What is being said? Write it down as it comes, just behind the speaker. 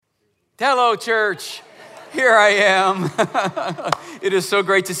Hello, church. Here I am. It is so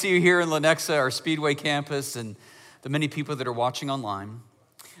great to see you here in Lenexa, our Speedway campus, and the many people that are watching online.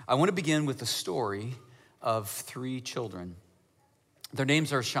 I want to begin with the story of three children. Their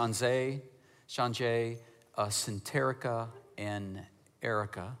names are Sanjay, Sinterica, and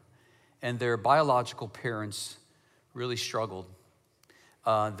Erica, and their biological parents really struggled.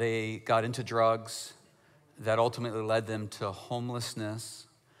 They got into drugs that ultimately led them to homelessness.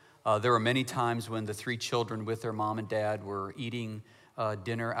 There were many times when the three children with their mom and dad were eating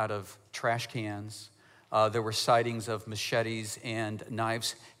dinner out of trash cans. There were sightings of machetes and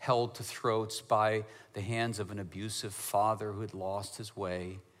knives held to throats by the hands of an abusive father who had lost his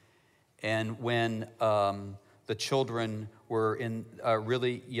way. And when the children were in a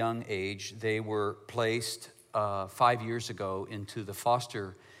really young age, they were placed 5 years ago into the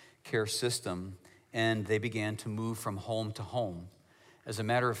foster care system, and they began to move from home to home. As a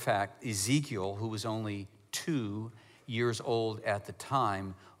matter of fact, Ezekiel, who was only 2 years old at the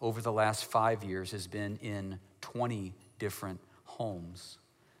time, over the last 5 years has been in 20 different homes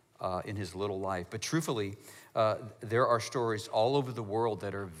in his little life. But truthfully, there are stories all over the world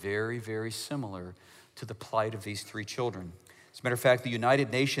that are very, very similar to the plight of these three children. As a matter of fact, the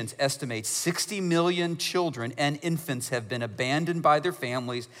United Nations estimates 60 million children and infants have been abandoned by their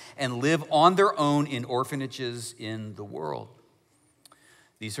families and live on their own in orphanages in the world.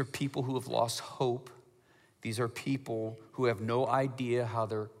 These are people who have lost hope. These are people who have no idea how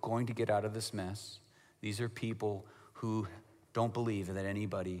they're going to get out of this mess. These are people who don't believe that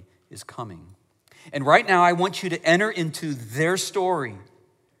anybody is coming. And right now, I want you to enter into their story.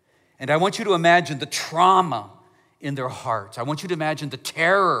 And I want you to imagine the trauma in their hearts. I want you to imagine the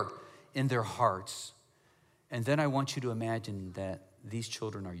terror in their hearts. And then I want you to imagine that these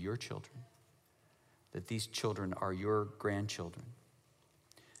children are your children, that these children are your grandchildren.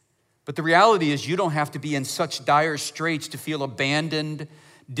 But the reality is you don't have to be in such dire straits to feel abandoned,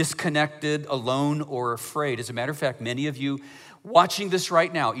 disconnected, alone, or afraid. As a matter of fact, many of you watching this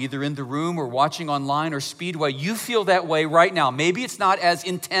right now, either in the room or watching online or Speedway, you feel that way right now. Maybe it's not as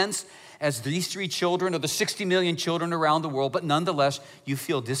intense as these three children or the 60 million children around the world, but nonetheless, you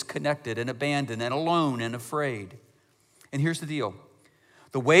feel disconnected and abandoned and alone and afraid. And here's the deal.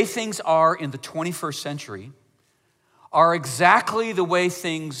 The way things are in the 21st century are exactly the way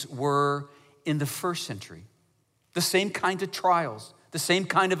things were in the first century. The same kind of trials, the same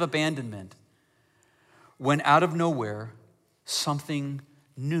kind of abandonment. When out of nowhere, something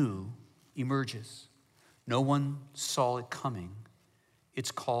new emerges. No one saw it coming.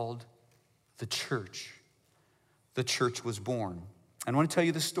 It's called the church. The church was born. I want to tell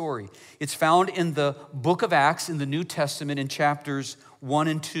you the story. It's found in the book of Acts in the New Testament in chapters 1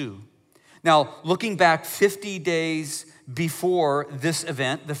 and 2. Now, looking back 50 days before this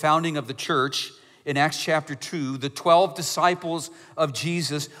event, the founding of the church, in Acts chapter 2, the 12 disciples of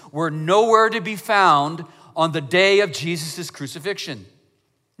Jesus were nowhere to be found on the day of Jesus' crucifixion.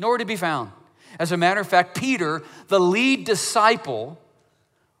 Nowhere to be found. As a matter of fact, Peter, the lead disciple,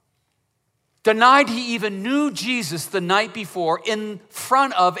 denied he even knew Jesus the night before in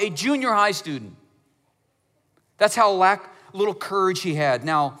front of a junior high student. That's how little courage he had.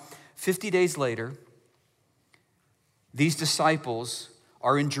 Now, 50 days later, these disciples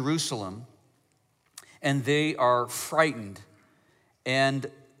are in Jerusalem, and they are frightened, and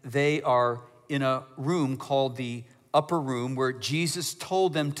they are in a room called the upper room where Jesus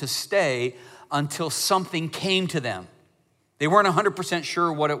told them to stay until something came to them. They weren't 100%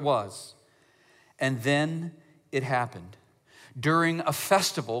 sure what it was. And then it happened. During a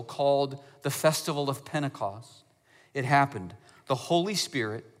festival called the Festival of Pentecost, it happened. The Holy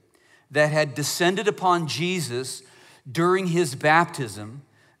Spirit that had descended upon Jesus during his baptism,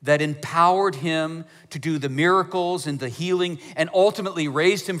 that empowered him to do the miracles and the healing and ultimately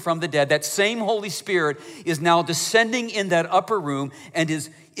raised him from the dead. That same Holy Spirit is now descending in that upper room and is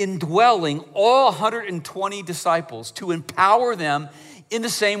indwelling all 120 disciples to empower them in the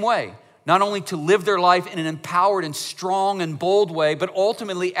same way. Not only to live their life in an empowered and strong and bold way, but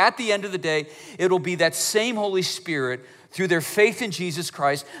ultimately at the end of the day, it'll be that same Holy Spirit through their faith in Jesus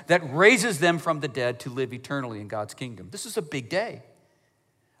Christ that raises them from the dead to live eternally in God's kingdom. This is a big day.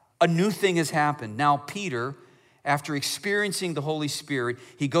 A new thing has happened. Now Peter, after experiencing the Holy Spirit,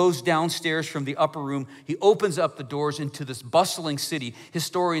 he goes downstairs from the upper room. He opens up the doors into this bustling city.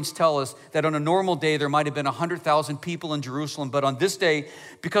 Historians tell us that on a normal day, there might have been 100,000 people in Jerusalem. But on this day,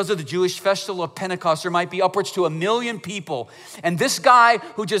 because of the Jewish festival of Pentecost, there might be upwards to 1 million people. And this guy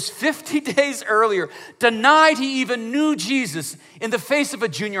who just 50 days earlier denied he even knew Jesus in the face of a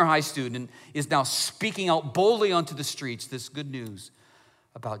junior high student is now speaking out boldly onto the streets this good news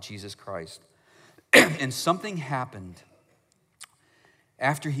about Jesus Christ. And something happened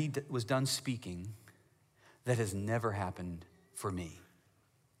after he was done speaking that has never happened for me.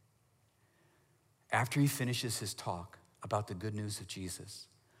 After he finishes his talk about the good news of Jesus,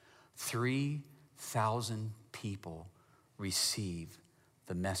 3,000 people receive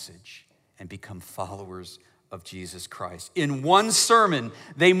the message and become followers of Jesus Christ. In one sermon,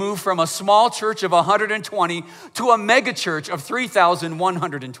 they move from a small church of 120 to a mega church of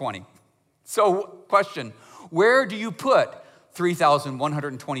 3,120. So, question, where do you put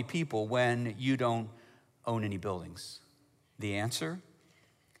 3,120 people when you don't own any buildings? The answer?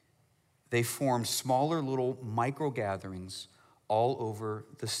 They formed smaller little micro gatherings all over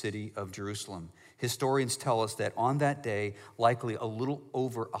the city of Jerusalem. Historians tell us that on that day, likely a little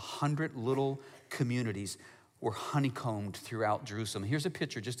over 100 little communities were honeycombed throughout Jerusalem. Here's a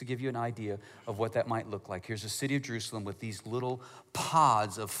picture just to give you an idea of what that might look like. Here's the city of Jerusalem with these little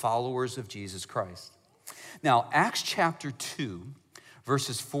pods of followers of Jesus Christ. Now, Acts chapter 2,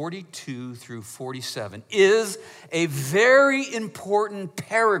 verses 42 through 47 is a very important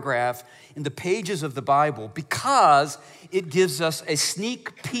paragraph in the pages of the Bible because it gives us a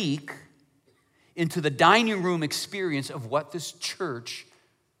sneak peek into the dining room experience of what this church,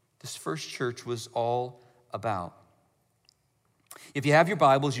 this first church, was all about. If you have your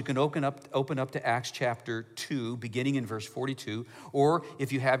Bibles, you can open up to Acts chapter 2, beginning in verse 42. Or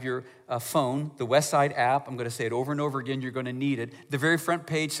if you have your phone, the Westside app, I'm going to say it over and over again, you're going to need it. The very front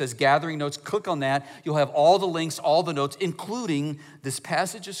page says Gathering Notes. Click on that. You'll have all the links, all the notes, including this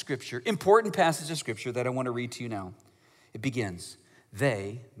passage of Scripture, important passage of Scripture that I want to read to you now. It begins,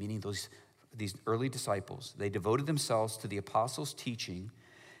 they, meaning these early disciples, they devoted themselves to the apostles' teaching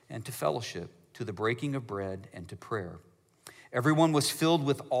and to fellowship, to the breaking of bread and to prayer. Everyone was filled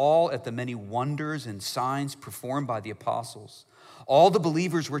with awe at the many wonders and signs performed by the apostles. All the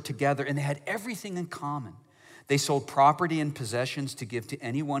believers were together and they had everything in common. They sold property and possessions to give to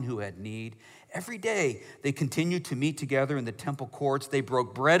anyone who had need. Every day they continued to meet together in the temple courts. They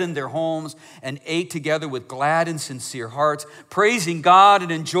broke bread in their homes and ate together with glad and sincere hearts, praising God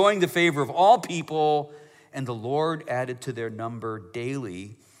and enjoying the favor of all people. And the Lord added to their number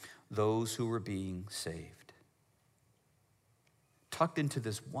daily those who were being saved. Tucked into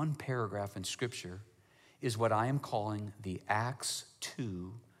this one paragraph in Scripture is what I am calling the Acts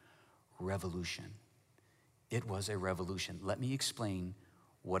 2 revolution. It was a revolution. Let me explain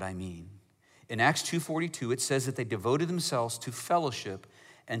what I mean. In Acts 2:42, it says that they devoted themselves to fellowship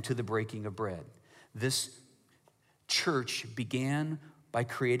and to the breaking of bread. This church began by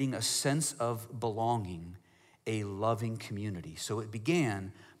creating a sense of belonging, a loving community. So it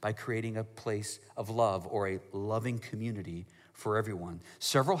began by creating a place of love or a loving community for everyone.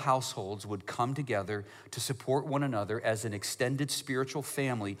 Several households would come together to support one another as an extended spiritual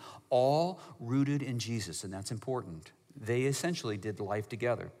family, all rooted in Jesus, and that's important. They essentially did life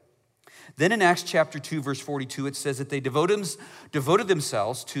together. Then in Acts chapter 2, verse 42, it says that they devoted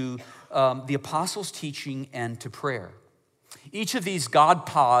themselves to the apostles' teaching and to prayer. Each of these God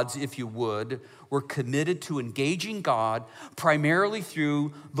pods, if you would, were committed to engaging God primarily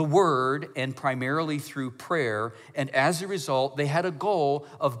through the word and primarily through prayer. And as a result, they had a goal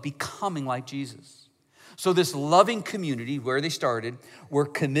of becoming like Jesus. So this loving community, where they started, were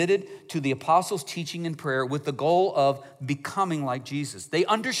committed to the apostles' teaching and prayer with the goal of becoming like Jesus. They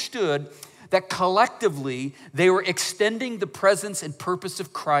understood that collectively they were extending the presence and purpose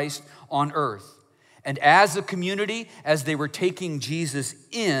of Christ on earth. And as a community, as they were taking Jesus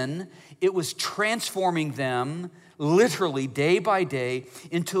in, it was transforming them literally day by day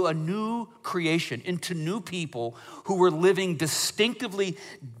into a new creation, into new people who were living distinctively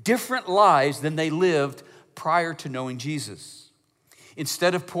different lives than they lived prior to knowing Jesus.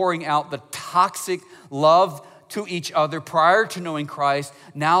 Instead of pouring out the toxic love to each other prior to knowing Christ,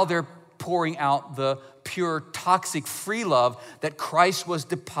 now they're pouring out the pure, toxic, free love that Christ was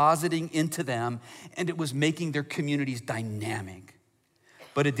depositing into them, and it was making their communities dynamic.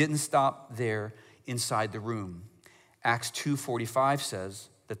 But it didn't stop there inside the room. Acts 2:45 says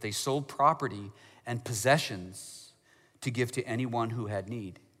that they sold property and possessions to give to anyone who had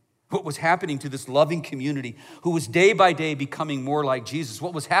need. What was happening to this loving community who was day by day becoming more like Jesus,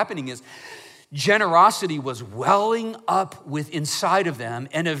 what was happening is generosity was welling up inside of them,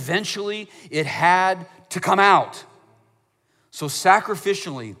 and eventually it had to come out. So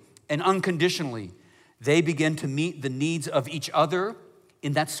sacrificially and unconditionally, they began to meet the needs of each other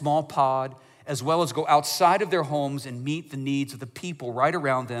in that small pod, as well as go outside of their homes and meet the needs of the people right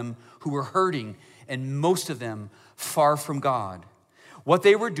around them who were hurting, and most of them far from God. What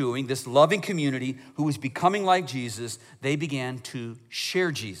they were doing, this loving community who was becoming like Jesus, they began to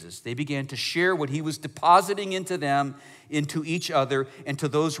share Jesus. They began to share what he was depositing into them, into each other, and to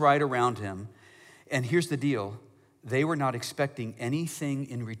those right around him. And here's the deal. They were not expecting anything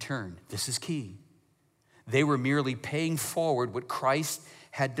in return. This is key. They were merely paying forward what Christ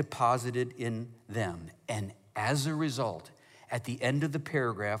had deposited in them. And as a result, at the end of the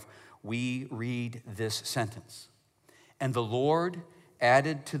paragraph, we read this sentence. And the Lord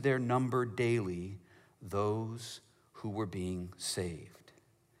added to their number daily those who were being saved.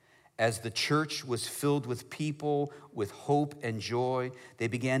 As the church was filled with people with hope and joy, they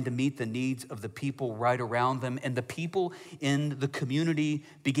began to meet the needs of the people right around them, and the people in the community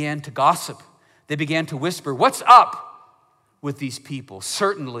began to gossip. They began to whisper, "What's up with these people?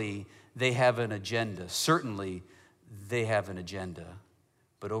 Certainly they have an agenda. Certainly they have an agenda."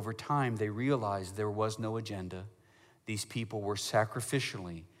 But over time, they realized there was no agenda. These people were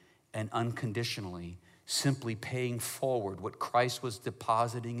sacrificially and unconditionally simply paying forward what Christ was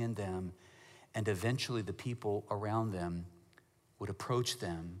depositing in them, and eventually the people around them would approach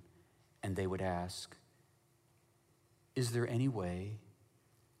them and they would ask, "Is there any way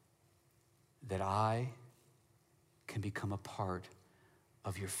that I can become a part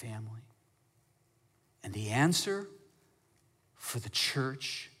of your family?" And the answer for the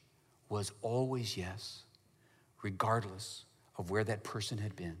church was always yes, regardless of where that person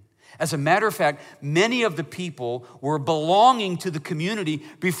had been. As a matter of fact, many of the people were belonging to the community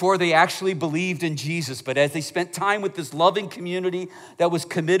before they actually believed in Jesus. But as they spent time with this loving community that was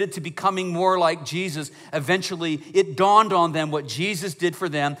committed to becoming more like Jesus, eventually it dawned on them what Jesus did for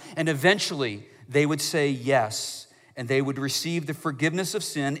them, and eventually they would say yes, and they would receive the forgiveness of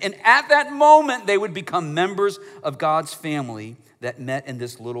sin. And at that moment, they would become members of God's family that met in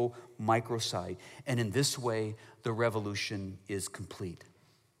this little microsite. And in this way, the revolution is complete.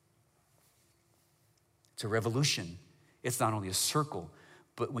 It's a revolution. It's not only a circle,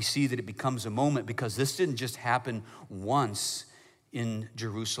 but we see that it becomes a moment, because this didn't just happen once in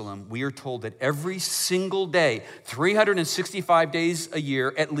Jerusalem. We are told that every single day, 365 days a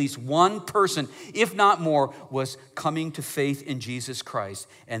year, at least one person, if not more, was coming to faith in Jesus Christ.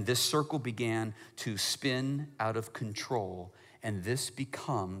 And this circle began to spin out of control. And this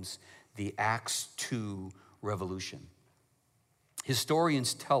becomes the Acts 2 revolution.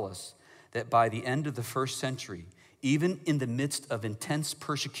 Historians tell us that by the end of the first century, even in the midst of intense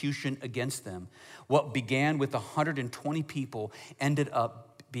persecution against them, what began with 120 people ended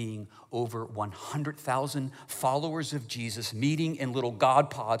up being over 100,000 followers of Jesus meeting in little God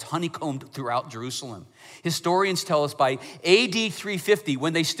pods honeycombed throughout Jerusalem. Historians tell us by AD 350,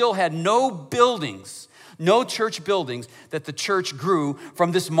 when they still had no buildings, no church buildings, that the church grew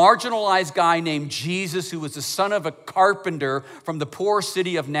from this marginalized guy named Jesus, who was the son of a carpenter from the poor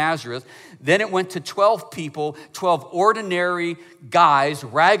city of Nazareth. Then it went to 12 people, 12 ordinary guys,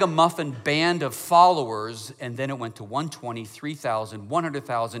 ragamuffin band of followers. And then it went to 120, 3,000,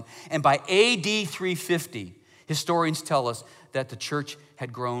 100,000. And by AD 350, historians tell us that the church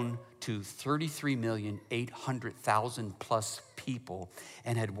had grown to 33,800,000 plus people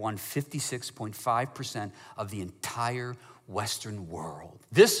and had won 56.5% of the entire Western world.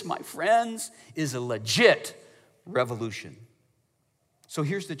 This, my friends, is a legit revolution. So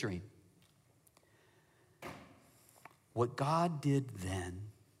here's the dream. What God did then,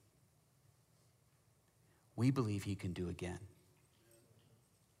 we believe he can do again.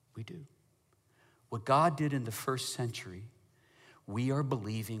 We do. What God did in the first century, we are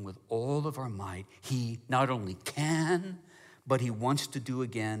believing with all of our might he not only can, but he wants to do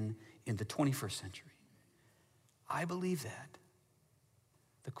again in the 21st century. I believe that.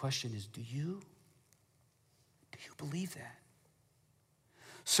 The question is, do you? Do you believe that?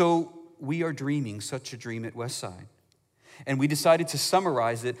 So we are dreaming such a dream at Westside. And we decided to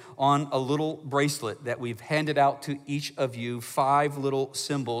summarize it on a little bracelet that we've handed out to each of you, 5 little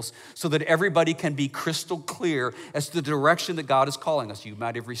symbols, so that everybody can be crystal clear as to the direction that God is calling us. You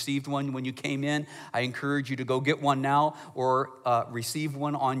might have received one when you came in. I encourage you to go get one now or receive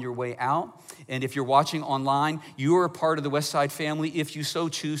one on your way out. And if you're watching online, you are a part of the Westside family. If you so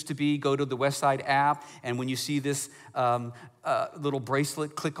choose to be, go to the Westside app, and when you see this little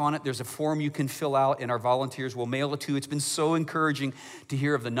bracelet, click on it. There's a form you can fill out, and our volunteers will mail it to you. It's been so encouraging to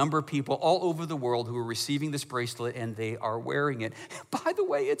hear of the number of people all over the world who are receiving this bracelet, and they are wearing it. By the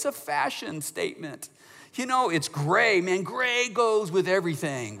way, it's a fashion statement. You know, it's gray. Man, gray goes with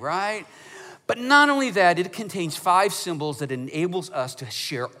everything, right? But not only that, it contains 5 symbols that enables us to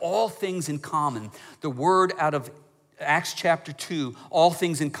share all things in common. The word out of Acts chapter 2, all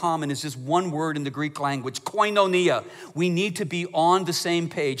things in common, is just one word in the Greek language, koinonia. We need to be on the same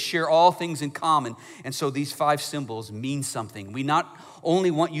page, share all things in common. And so these 5 symbols mean something. We not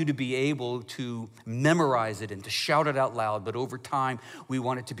only want you to be able to memorize it and to shout it out loud, but over time, we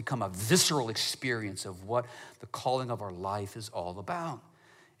want it to become a visceral experience of what the calling of our life is all about.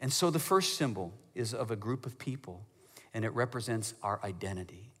 And so the first symbol is of a group of people, and it represents our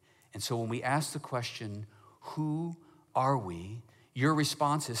identity. And so when we ask the question, who are we? Your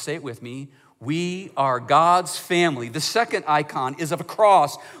response is, say it with me, we are God's family. The second icon is of a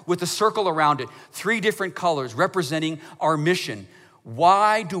cross with a circle around it, 3 different colors representing our mission.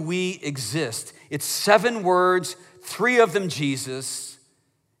 Why do we exist? It's 7 words, 3 of them Jesus.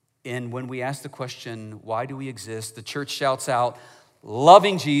 And when we ask the question, why do we exist? The church shouts out,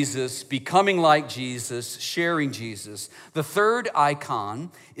 loving Jesus, becoming like Jesus, sharing Jesus. The third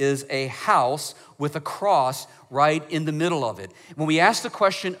icon is a house with a cross right in the middle of it. When we ask the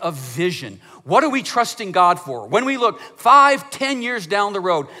question of vision, what are we trusting God for? When we look 5, 10 years down the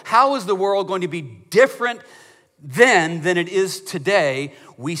road, how is the world going to be different then than it is today?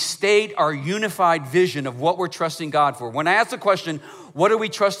 We state our unified vision of what we're trusting God for. When I ask the question, what are we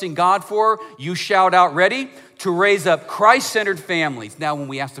trusting God for? You shout out, ready? To raise up Christ-centered families. Now, when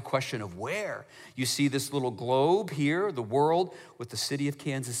we ask the question of where, you see this little globe here, the world, with the city of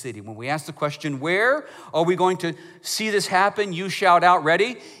Kansas City. When we ask the question, where are we going to see this happen? You shout out,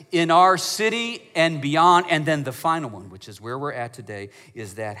 ready? In our city and beyond. And then the final one, which is where we're at today,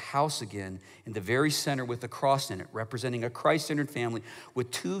 is that house again in the very center with the cross in it, representing a Christ-centered family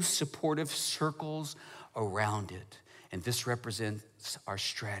with 2 supportive circles around it. And this represents our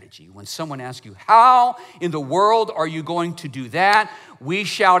strategy. When someone asks you, how in the world are you going to do that? We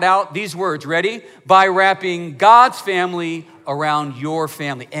shout out these words, ready? By wrapping God's family around your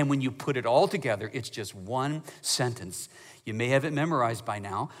family. And when you put it all together, it's just one sentence. You may have it memorized by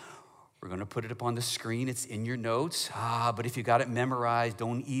now. We're going to put it up on the screen. It's in your notes. But if you got it memorized,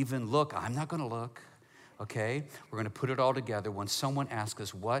 don't even look. I'm not going to look. Okay, we're going to put it all together. When someone asks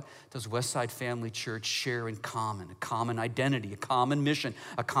us, what does Westside Family Church share in common? A common identity, a common mission,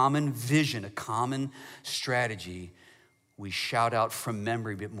 a common vision, a common strategy. We shout out from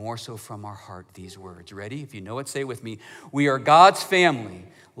memory, but more so from our heart, these words. Ready? If you know it, say it with me. We are God's family,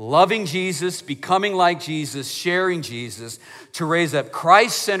 loving Jesus, becoming like Jesus, sharing Jesus, to raise up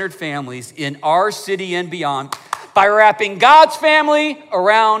Christ-centered families in our city and beyond by wrapping God's family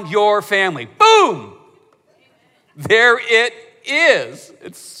around your family. Boom! There it is.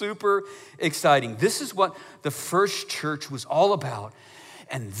 It's super exciting. This is what the first church was all about.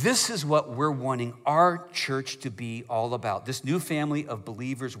 And this is what we're wanting our church to be all about. This new family of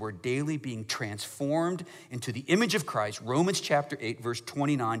believers were daily being transformed into the image of Christ. Romans chapter 8, verse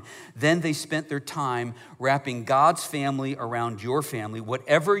 29. Then they spent their time wrapping God's family around your family,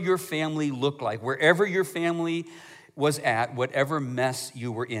 whatever your family looked like, wherever your family was at, whatever mess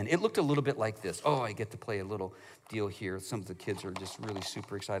you were in. It looked a little bit like this. Oh, I get to play a little deal here. Some of the kids are just really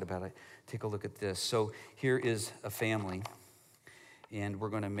super excited about it. Take a look at this. So here is a family, and we're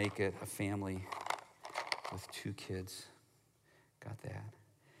going to make it a family with 2 kids. Got that?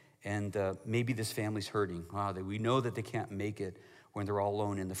 And maybe this family's hurting. We know that they can't make it when they're all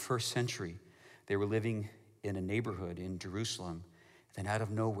alone. In the first century, they were living in a neighborhood in Jerusalem. Then out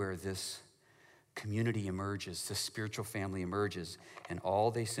of nowhere, this community emerges, this spiritual family emerges, and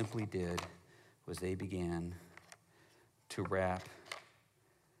all they simply did was they began to wrap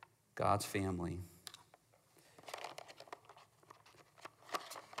God's family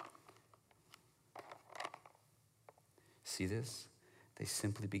see this? They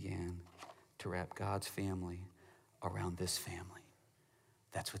simply began to wrap God's family around this family.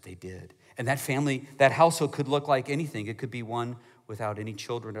 That's what they did. And that family, that household could look like anything. It could be one without any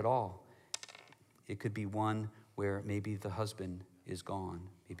children at all. It could be one where maybe the husband is gone.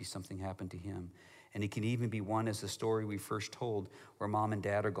 Maybe something happened to him. And it can even be one, as the story we first told, where mom and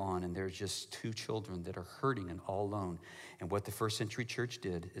dad are gone and there's just 2 children that are hurting and all alone. And what the first century church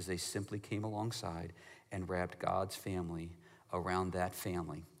did is they simply came alongside and wrapped God's family around that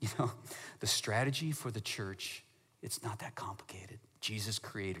family. You know, the strategy for the church, it's not that complicated. Jesus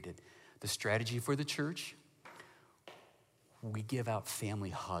created it. The strategy for the church, we give out family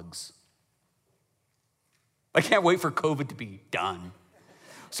hugs. I can't wait for COVID to be done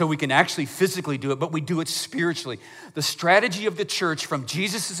so we can actually physically do it, but we do it spiritually. The strategy of the church from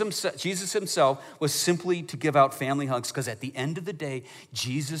Jesus himself was simply to give out family hugs, because at the end of the day,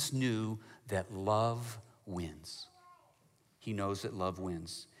 Jesus knew that love wins. He knows that love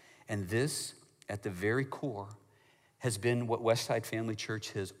wins. And this, at the very core, has been what Westside Family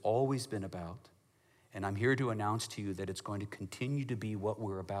Church has always been about, And I'm here to announce to you that it's going to continue to be what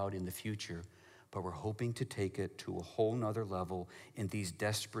we're about in the future, but we're hoping to take it to a whole nother level in these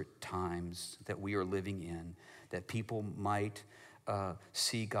desperate times that we are living in, that people might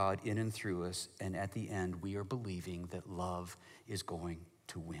see God in and through us, and at the end, we are believing that love is going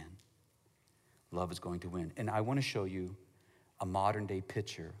to win. Love is going to win. And I want to show you a modern day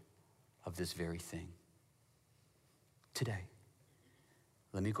picture of this very thing today.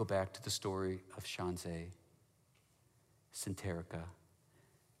 Let me go back to the story of Shanzeh, Sinterica,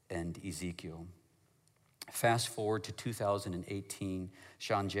 and Ezekiel. Fast forward to 2018,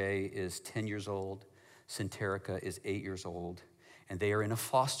 Shanzeh is 10 years old, Sinterica is 8 years old, and they are in a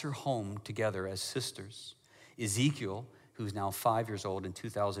foster home together as sisters. Ezekiel, who's now 5 years old in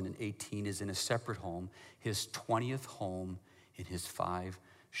 2018, is in a separate home, his 20th home in his 5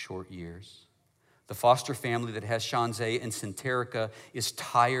 short years. The foster family that has Shanzeh and Sinterica is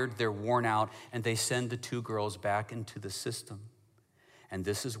tired, they're worn out, and they send the two girls back into the system. And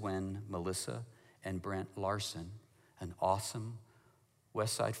this is when Melissa and Brent Larson, an awesome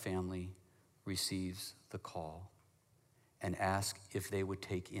West Side family, receives the call and asks if they would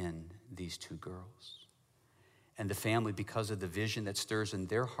take in these two girls. And the family, because of the vision that stirs in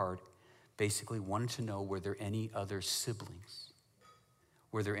their heart, basically wanted to know, were there any other siblings?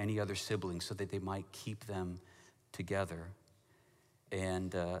 Were there any other siblings so that they might keep them together?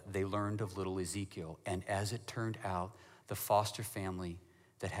 And they learned of little Ezekiel. And as it turned out, the foster family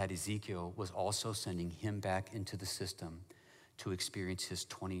that had Ezekiel was also sending him back into the system to experience his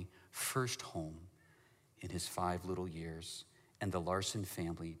 21st home in his 5 little years. And the Larson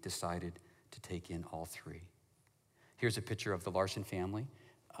family decided to take in all 3. Here's a picture of the Larson family.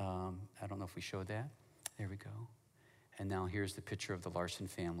 I don't know if we showed that. There we go. And now here's the picture of the Larson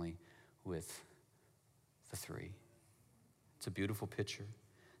family with the 3. It's a beautiful picture.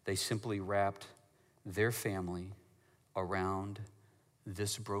 They simply wrapped their family around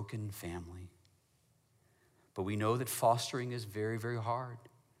this broken family. But we know that fostering is very, very hard.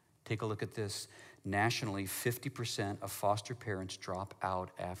 Take a look at this. Nationally, 50% of foster parents drop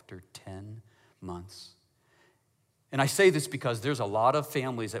out after 10 months. And I say this because there's a lot of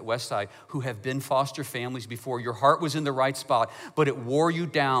families at Westside who have been foster families before. Your heart was in the right spot, but it wore you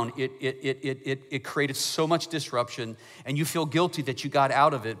down. It created so much disruption, and you feel guilty that you got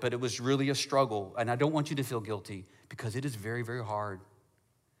out of it, but it was really a struggle. And I don't want you to feel guilty because it is very, very hard.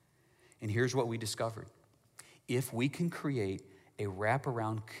 And here's what we discovered. If we can create a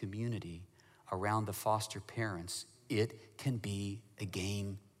wraparound community around the foster parents, it can be a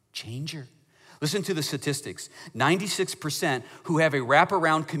game changer. Listen to the statistics. 96% who have a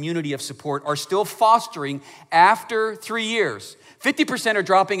wraparound community of support are still fostering after 3 years. 50% are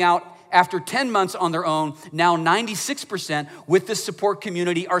dropping out after 10 months on their own. Now 96% with the support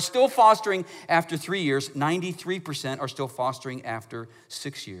community are still fostering after 3 years. 93% are still fostering after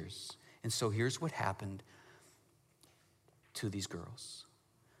 6 years. And so here's what happened to these girls.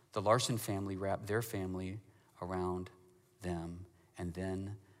 The Larson family wrapped their family around them, and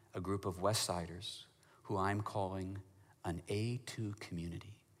then a group of Westsiders who I'm calling an A2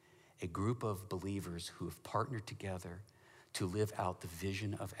 community, a group of believers who have partnered together to live out the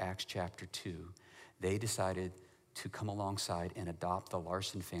vision of Acts chapter 2. They decided to come alongside and adopt the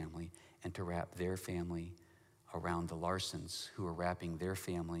Larson family and to wrap their family around the Larsons, who are wrapping their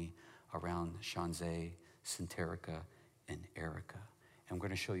family around Shanzeh, Sinterica, and Erica. And I'm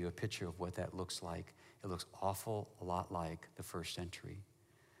going to show you a picture of what that looks like. It looks a lot like the first century.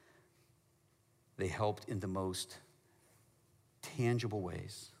 They helped in the most tangible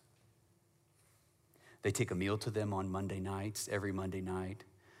ways. They take a meal to them on Monday nights, every Monday night.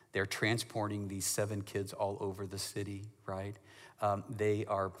 They're transporting these 7 kids all over the city, right? They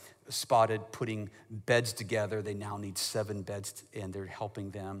are spotted putting beds together. They now need 7 beds, and they're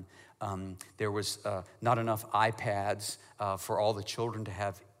helping them. There was not enough iPads for all the children to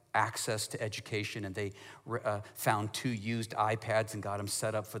have access to education, and they found 2 used iPads and got them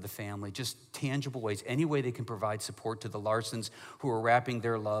set up for the family. Just tangible ways, any way they can provide support to the Larsons who are wrapping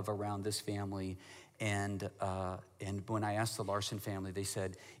their love around this family. And when I asked the Larson family, they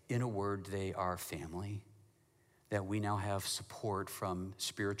said, in a word, they are family. That we now have support from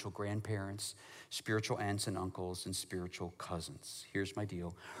spiritual grandparents, spiritual aunts and uncles, and spiritual cousins. Here's my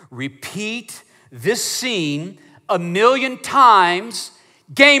deal. Repeat this scene 1,000,000 times,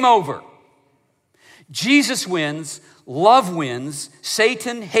 game over. Jesus wins, love wins,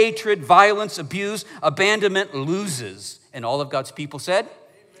 Satan, hatred, violence, abuse, abandonment loses. And all of God's people said,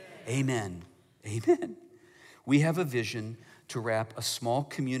 amen. Amen. Amen. We have a vision to wrap a small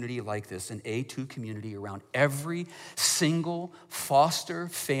community like this, an A2 community, around every single foster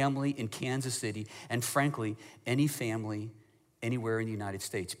family in Kansas City, and frankly, any family anywhere in the United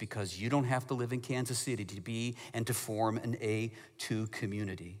States, because you don't have to live in Kansas City to be and to form an A2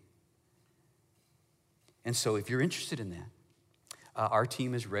 community. And so if you're interested in that, our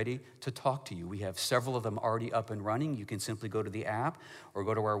team is ready to talk to you. We have several of them already up and running. You can simply go to the app or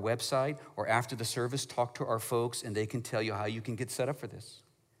go to our website, or after the service, talk to our folks, and they can tell you how you can get set up for this.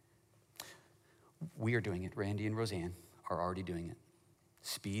 We are doing it. Randy and Roseanne are already doing it.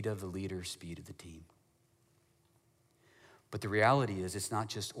 Speed of the leader, speed of the team. But the reality is, it's not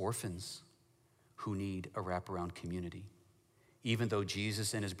just orphans who need a wraparound community. Even though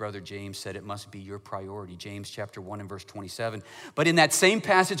Jesus and his brother James said it must be your priority, James chapter 1 and verse 27. But in that same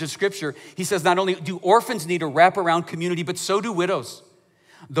passage of scripture, he says not only do orphans need a wraparound community, but so do widows.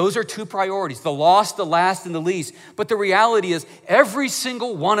 Those are two priorities, the lost, the last, and the least. But the reality is, every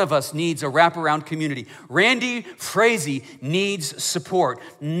single one of us needs a wraparound community. Randy Frazee needs support.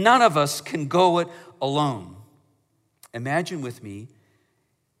 None of us can go it alone. Imagine with me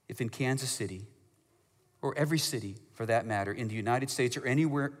if in Kansas City, or every city for that matter, in the United States or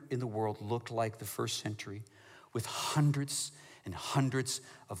anywhere in the world, looked like the first century, with hundreds and hundreds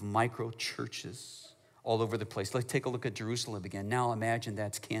of micro churches all over the place. Let's take a look at Jerusalem again. Now imagine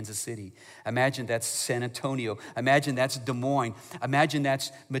that's Kansas City. Imagine that's San Antonio. Imagine that's Des Moines. Imagine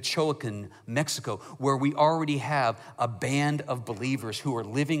that's Michoacan, Mexico, where we already have a band of believers who are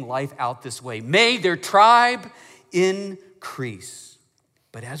living life out this way. May their tribe increase.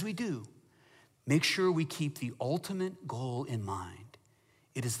 But as we do, make sure we keep the ultimate goal in mind.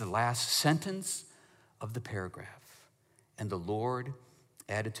 It is the last sentence of the paragraph. And the Lord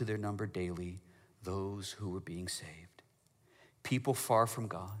added to their number daily those who were being saved. People far from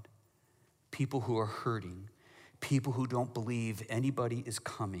God, people who are hurting, people who don't believe anybody is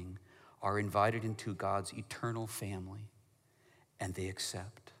coming, are invited into God's eternal family, and they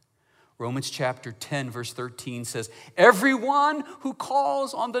accept. Romans chapter 10, verse 13 says, everyone who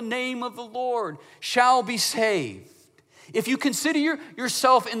calls on the name of the Lord shall be saved. If you consider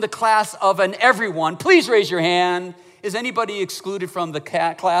yourself in the class of an everyone, please raise your hand. Is anybody excluded from the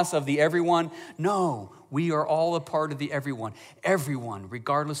class of the everyone? No, we are all a part of the everyone. Everyone,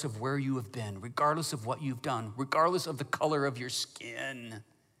 regardless of where you have been, regardless of what you've done, regardless of the color of your skin.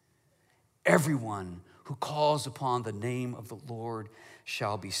 Everyone who calls upon the name of the Lord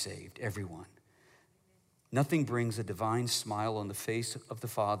shall be saved. Everyone. Nothing brings a divine smile on the face of the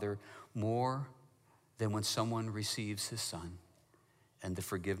Father more than when someone receives his Son and the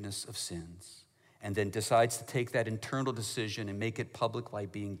forgiveness of sins, and then decides to take that internal decision and make it public by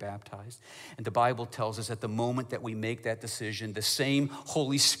being baptized. And the Bible tells us at the moment that we make that decision, the same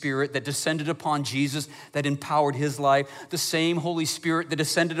Holy Spirit that descended upon Jesus, that empowered his life, the same Holy Spirit that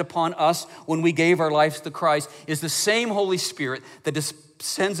descended upon us when we gave our lives to Christ, is the same Holy Spirit that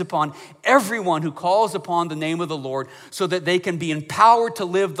descends upon everyone who calls upon the name of the Lord, so that they can be empowered to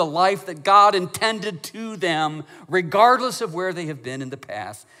live the life that God intended to them, regardless of where they have been in the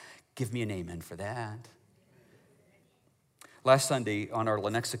past. Give me an amen for that. Last Sunday on our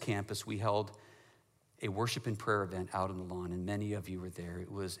Lenexa campus, we held a worship and prayer event out on the lawn, and many of you were there. It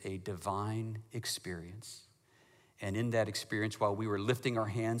was a divine experience. And in that experience, while we were lifting our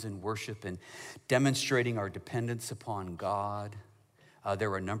hands in worship and demonstrating our dependence upon God, there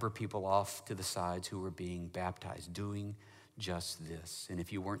were a number of people off to the sides who were being baptized, doing just this. And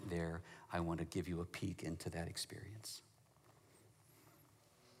if you weren't there, I want to give you a peek into that experience.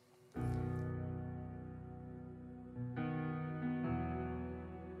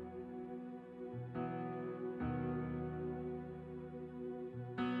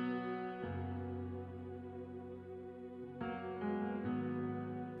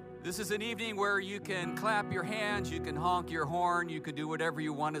 This is an evening where you can clap your hands, you can honk your horn, you can do whatever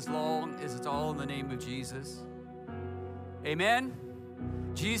you want as long as it's all in the name of Jesus. Amen?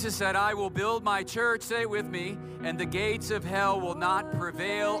 Jesus said, I will build my church, say it with me, and the gates of hell will not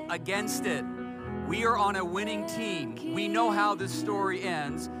prevail against it. We are on a winning team. We know how this story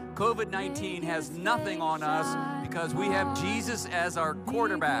ends. COVID-19 has nothing on us because we have Jesus as our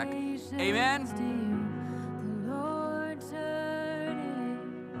quarterback. Amen?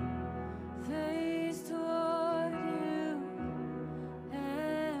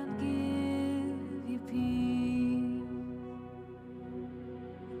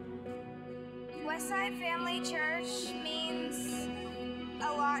 Westside Family Church means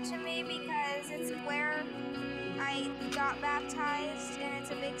a lot to me because it's where I got baptized, and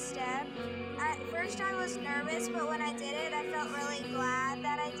it's a big step. At first I was nervous, but when I did it, I felt really glad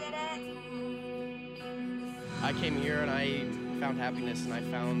that I did it. I came here and I found happiness, and I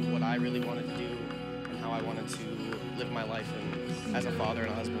found what I really wanted to do and how I wanted to live my life as a father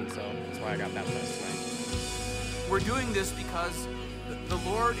and a husband. So that's why I got baptized tonight. We're doing this because the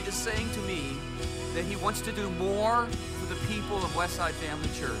Lord is saying to me that he wants to do more for the people of Westside Family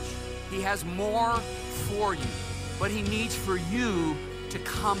Church. He has more for you, but he needs for you to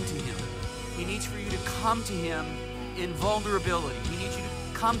come to him. He needs for you to come to him in vulnerability. He needs you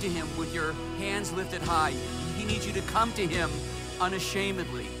to come to him with your hands lifted high. He needs you to come to him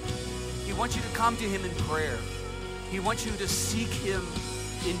unashamedly. He wants you to come to him in prayer. He wants you to seek him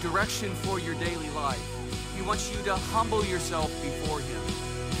in direction for your daily life. He wants you to humble yourself before him.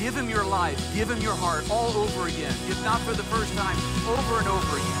 Give him your life, give him your heart all over again, if not for the first time, over and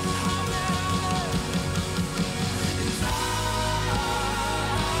over again.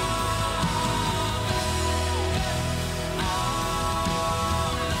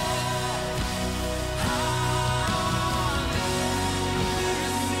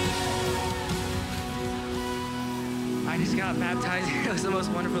 I just got baptized. It was the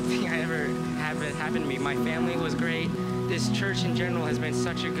most wonderful thing I ever had happen to me. My family was great. This church in general has been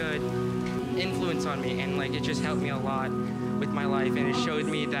such a good influence on me, and like it just helped me a lot with my life, and it showed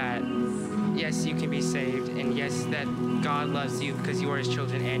me that yes, you can be saved, and yes, that God loves you because you are his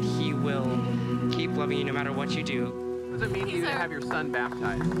children, and he will keep loving you no matter what you do. What does it mean to you to have your son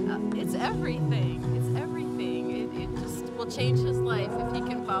baptized? It's everything. It's everything. It just will change his life if he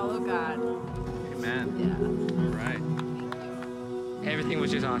can follow God. Amen. Yeah. All right. Everything was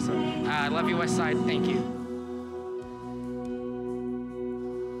just awesome. I love you, Westside. Thank you.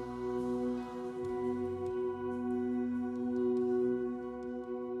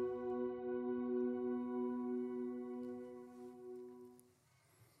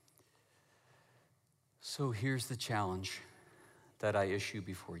 So here's the challenge that I issue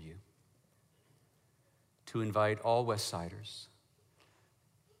before you: to invite all Westsiders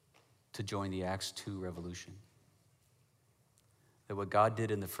to join the Acts 2 revolution. That what God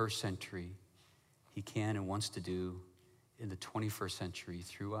did in the first century, he can and wants to do in the 21st century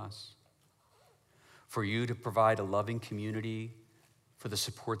through us. For you to provide a loving community for the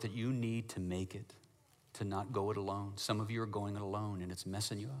support that you need to make it, to not go it alone. Some of you are going it alone and it's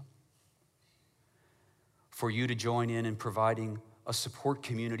messing you up. For you to join in providing a support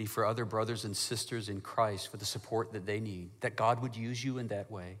community for other brothers and sisters in Christ for the support that they need, that God would use you in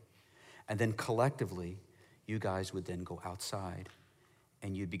that way. And then collectively, you guys would then go outside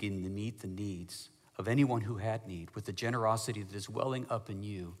and you'd begin to meet the needs of anyone who had need with the generosity that is welling up in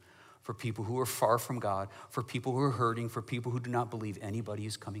you for people who are far from God, for people who are hurting, for people who do not believe anybody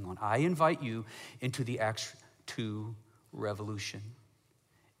is coming on. I invite you into the Acts 2 revolution.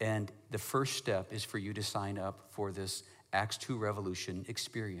 And the first step is for you to sign up for this Acts 2 Revolution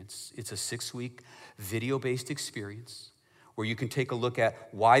experience. It's a 6-week video-based experience where you can take a look at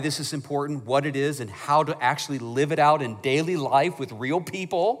why this is important, what it is, and how to actually live it out in daily life with real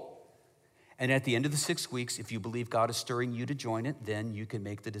people. And at the end of the 6 weeks, if you believe God is stirring you to join it, then you can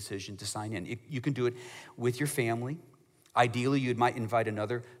make the decision to sign in. You can do it with your family. Ideally, you might invite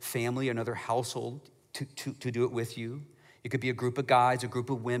another family, another household to do it with you. It could be a group of guys, a group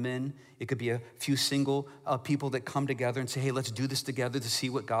of women. It could be a few single people that come together and say, hey, let's do this together to see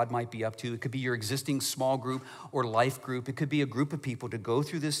what God might be up to. It could be your existing small group or life group. It could be a group of people to go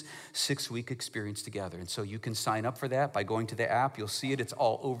through this 6-week experience together. And so you can sign up for that by going to the app. You'll see it. It's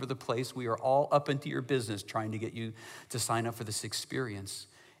all over the place. We are all up into your business trying to get you to sign up for this experience.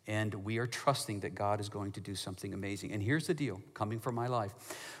 And we are trusting that God is going to do something amazing. And here's the deal, coming from my life.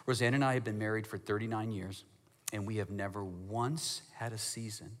 Roseanne and I have been married for 39 years. And we have never once had a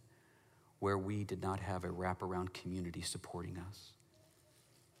season where we did not have a wraparound community supporting us.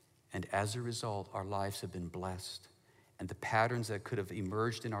 And as a result, our lives have been blessed. And the patterns that could have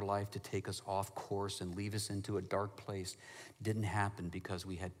emerged in our life to take us off course and leave us into a dark place didn't happen because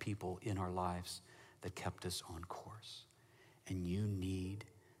we had people in our lives that kept us on course. And you need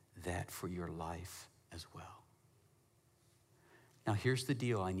that for your life as well. Now, here's the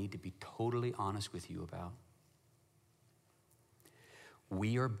deal I need to be totally honest with you about.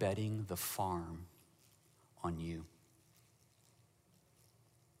 We are betting the farm on you.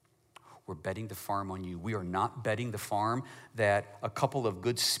 We're betting the farm on you. We are not betting the farm that a couple of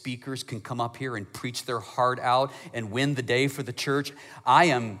good speakers can come up here and preach their heart out and win the day for the church. I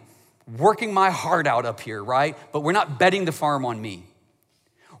am working my heart out up here, right? But we're not betting the farm on me.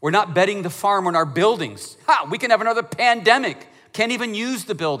 We're not betting the farm on our buildings. We can have another pandemic. Can't even use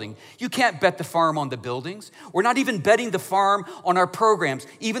the building. You can't bet the farm on the buildings. We're not even betting the farm on our programs.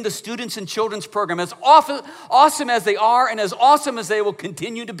 Even the students and children's program, as awesome as they are and as awesome as they will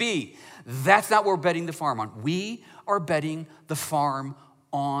continue to be, that's not what we're betting the farm on. We are betting the farm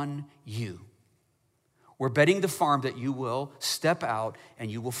on you. We're betting the farm that you will step out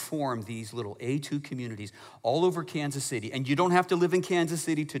and you will form these little A2 communities all over Kansas City. And you don't have to live in Kansas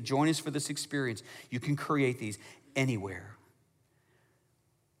City to join us for this experience. You can create these anywhere.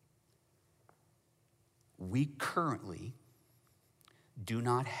 We currently do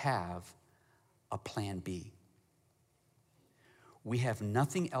not have a plan B. We have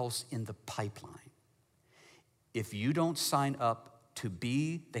nothing else in the pipeline. If you don't sign up to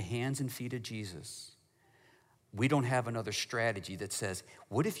be the hands and feet of Jesus, we don't have another strategy that says,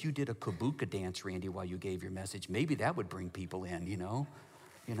 what if you did a kabuka dance, Randy, while you gave your message? Maybe that would bring people in, you know?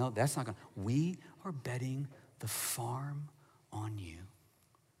 That's not gonna. We are betting the farm on you.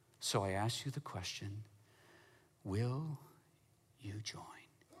 So I ask you the question, will you join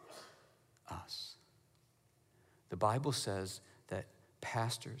us? The Bible says that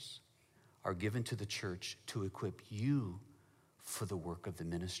pastors are given to the church to equip you for the work of the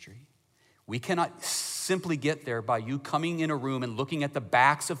ministry. We cannot simply get there by you coming in a room and looking at the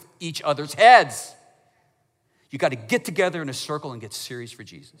backs of each other's heads. You got to get together in a circle and get serious for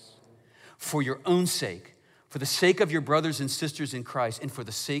Jesus. For your own sake, for the sake of your brothers and sisters in Christ, and for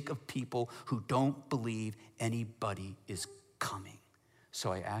the sake of people who don't believe anybody is coming.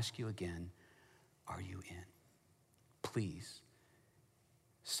 So I ask you again, are you in? Please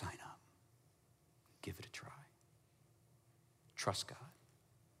sign up. Give it a try. Trust God.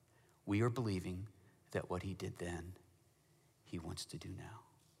 We are believing that what he did then, he wants to do now.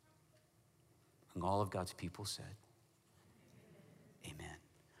 And all of God's people said, amen.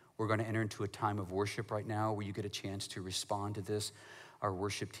 We're going to enter into a time of worship right now where you get a chance to respond to this. Our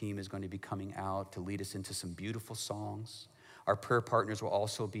worship team is going to be coming out to lead us into some beautiful songs. Our prayer partners will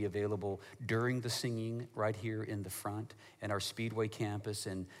also be available during the singing right here in the front and our Speedway campus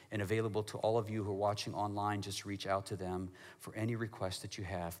and available to all of you who are watching online. Just reach out to them for any request that you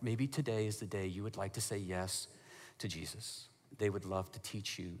have. Maybe today is the day you would like to say yes to Jesus. They would love to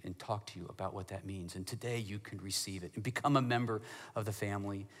teach you and talk to you about what that means. And today you can receive it and become a member of the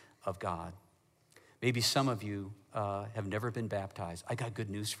family of God. Maybe some of you have never been baptized. I got good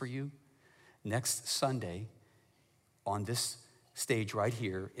news for you. Next Sunday, on this stage right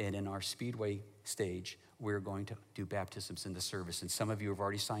here and in our Speedway stage, we're going to do baptisms in the service. And some of you have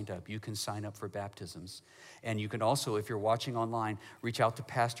already signed up. You can sign up for baptisms. And you can also, if you're watching online, reach out to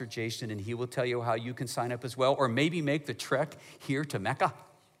Pastor Jason and he will tell you how you can sign up as well. Or maybe make the trek here to Mecca,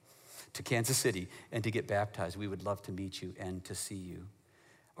 to Kansas City, and to get baptized. We would love to meet you and to see you.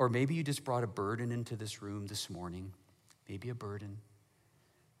 Or maybe you just brought a burden into this room this morning. Maybe a burden.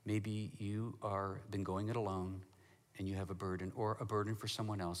 Maybe you are been going it alone and you have a burden, or a burden for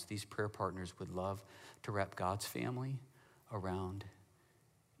someone else. These prayer partners would love to wrap God's family around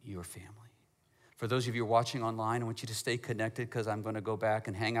your family. For those of you watching online, I want you to stay connected because I'm going to go back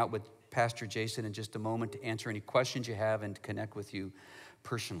and hang out with Pastor Jason in just a moment to answer any questions you have and to connect with you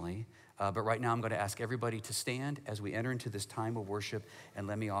personally. But right now I'm going to ask everybody to stand as we enter into this time of worship, and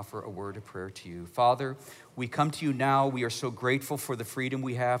let me offer a word of prayer to you. Father, we come to you now. We are so grateful for the freedom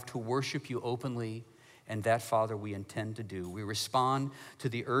we have to worship you openly. And that, Father, we intend to do. We respond to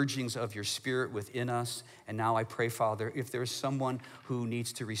the urgings of your Spirit within us. And now I pray, Father, if there's someone who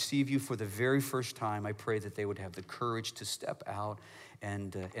needs to receive you for the very first time, I pray that they would have the courage to step out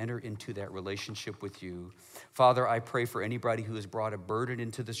and enter into that relationship with you. Father, I pray for anybody who has brought a burden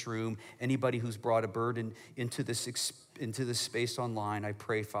into this room, anybody who's brought a burden into this space online. I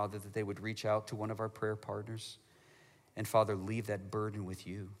pray, Father, that they would reach out to one of our prayer partners. And Father, leave that burden with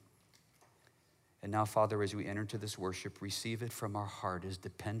you. And now, Father, as we enter into this worship, receive it from our heart as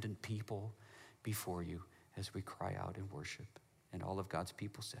dependent people before you as we cry out in worship. And all of God's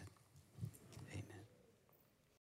people said,